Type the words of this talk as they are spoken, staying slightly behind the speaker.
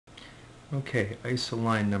Okay,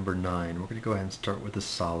 Isoline number 9. We're going to go ahead and start with a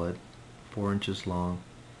solid, 4 inches long,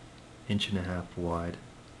 1.5 inches wide,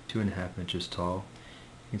 2.5 inches tall.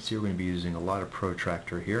 You can see we're going to be using a lot of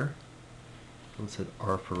protractor here. Let's hit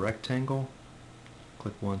R for rectangle.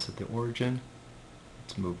 Click once at the origin.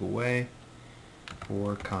 Let's move away.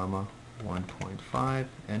 4, 1.5.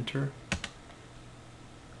 Enter.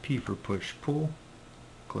 P for push pull.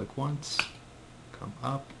 Click once. Come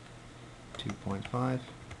up. 2.5.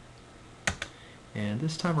 And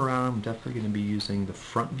this time around I'm definitely going to be using the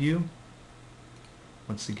front view.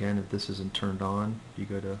 Once again, if this isn't turned on, you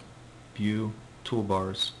go to View,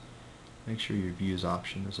 Toolbars, make sure your Views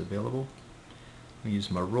option is available. I'm going to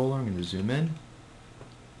use my roller. I'm going to zoom in.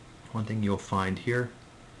 One thing you'll find here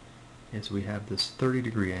is we have this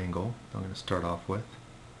 30-degree angle that I'm going to start off with.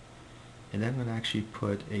 And then I'm going to actually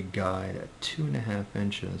put a guide at 2.5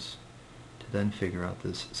 inches to then figure out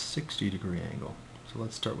this 60-degree angle. So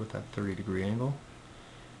let's start with that 30-degree angle.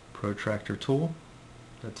 Protractor tool.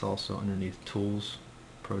 That's also underneath Tools,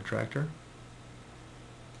 Protractor.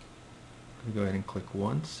 I'm going to go ahead and click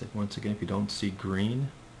once. Once again, if you don't see green,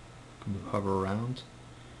 you can hover around.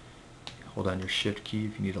 Hold down your Shift key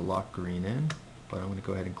if you need to lock green in. But I'm going to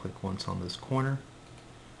go ahead and click once on this corner.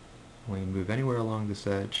 When you move anywhere along this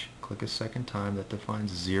edge, click a second time. That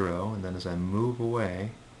defines 0. And then as I move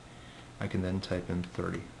away, I can then type in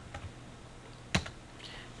 30.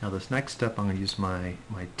 Now this next step, I'm going to use my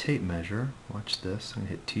tape measure. Watch this. I'm going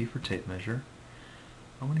to hit T for tape measure.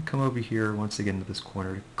 I'm going to come over here once again to this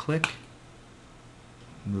corner, click,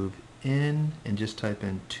 move in, and just type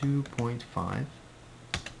in 2.5.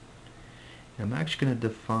 I'm actually going to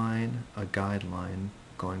define a guideline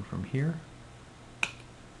going from here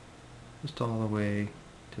just all the way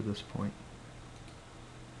to this point.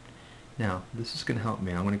 Now this is going to help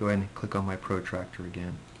me. I'm going to go ahead and click on my protractor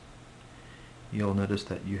again. You'll notice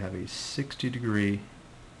that you have a 60-degree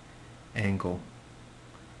angle.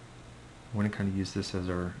 We're going to kind of use this as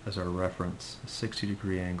our reference, a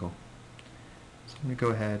 60-degree angle. So I'm going to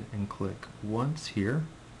go ahead and click once here,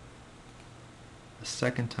 a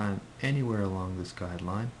second time anywhere along this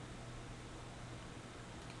guideline.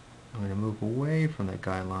 I'm going to move away from that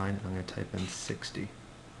guideline and I'm going to type in 60.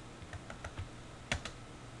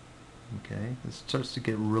 Okay, this starts to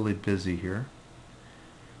get really busy here.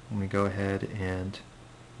 I'm going to go ahead and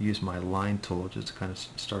use my line tool just to kind of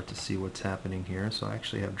start to see what's happening here. So I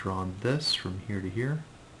actually have drawn this from here to here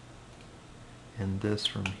and this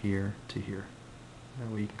from here to here. That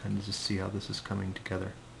way you can kind of just see how this is coming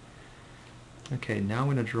together. Okay, now I'm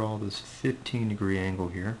going to draw this 15-degree angle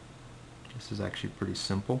here. This is actually pretty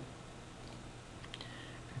simple.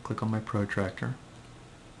 I click on my protractor.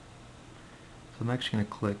 So I'm actually going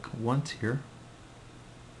to click once here.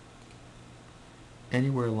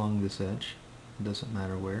 Anywhere along this edge, it doesn't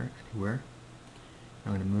matter where, anywhere.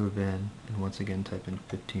 I'm going to move in and once again type in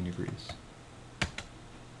 15 degrees.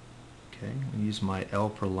 Okay, I'm going to use my L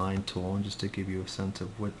for line tool, and just to give you a sense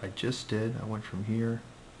of what I just did, I went from here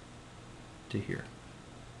to here.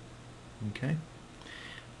 Okay, I'm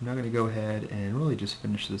now going to go ahead and really just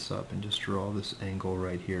finish this up and just draw this angle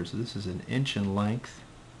right here. So this is 1 inch in length.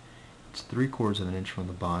 It's 3/4 of an inch from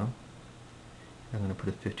the bottom. I'm going to put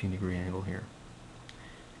a 15-degree angle here.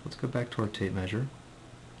 Let's go back to our tape measure.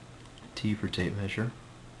 T for tape measure.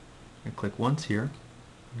 And click once here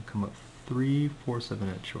and come up 3/4 of an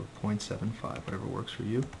inch, or 0.75, whatever works for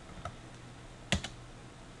you.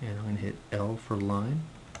 And I'm going to hit L for line.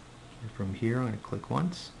 And from here I'm going to click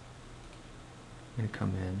once. I'm going to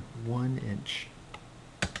come in 1 inch.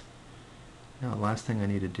 Now the last thing I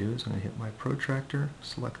need to do is I'm going to hit my protractor,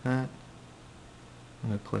 select that. I'm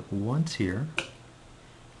going to click once here.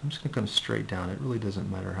 I'm just going to come straight down. It really doesn't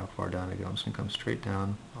matter how far down I go. I'm just going to come straight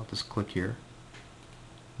down. I'll just click here.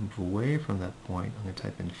 Move away from that point. I'm going to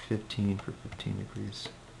type in 15 for 15 degrees.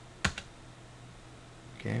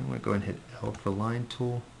 Okay, I'm going to go ahead and hit L for line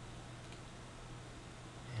tool.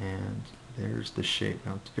 And there's the shape.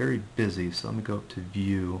 Now it's very busy, so let me go up to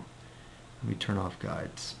View. Let me turn off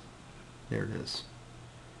guides. There it is.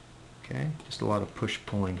 Okay, just a lot of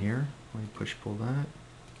push-pulling here. Let me push-pull that.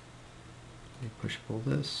 Let me push-pull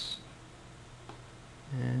this.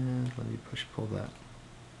 And let me push-pull that.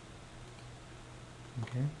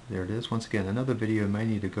 Okay, there it is. Once again, another video I might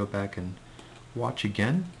need to go back and watch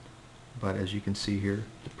again. But as you can see here,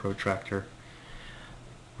 the protractor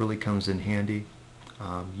really comes in handy.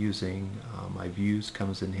 Using my views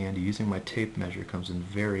comes in handy. Using my tape measure comes in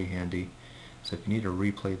very handy. So if you need to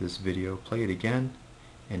replay this video, play it again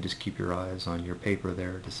and just keep your eyes on your paper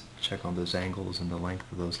there. Just check on those angles and the length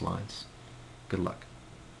of those lines. Good luck.